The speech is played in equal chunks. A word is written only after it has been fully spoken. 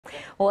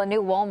Well, a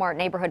new Walmart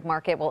neighborhood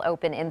market will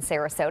open in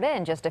Sarasota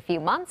in just a few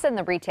months, and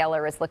the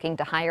retailer is looking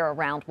to hire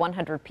around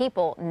 100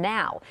 people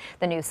now.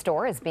 The new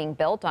store is being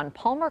built on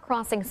Palmer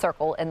Crossing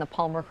Circle in the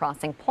Palmer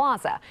Crossing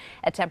Plaza.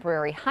 A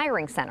temporary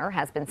hiring center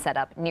has been set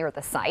up near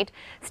the site.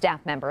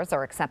 Staff members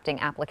are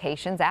accepting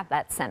applications at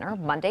that center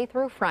Monday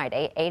through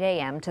Friday, 8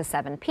 a.m. to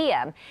 7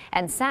 p.m.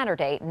 and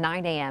Saturday,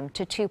 9 a.m.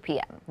 to 2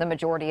 p.m. The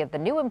majority of the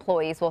new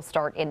employees will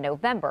start in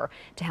November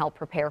to help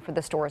prepare for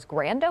the store's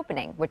grand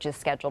opening, which is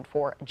scheduled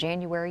for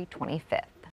January 25th.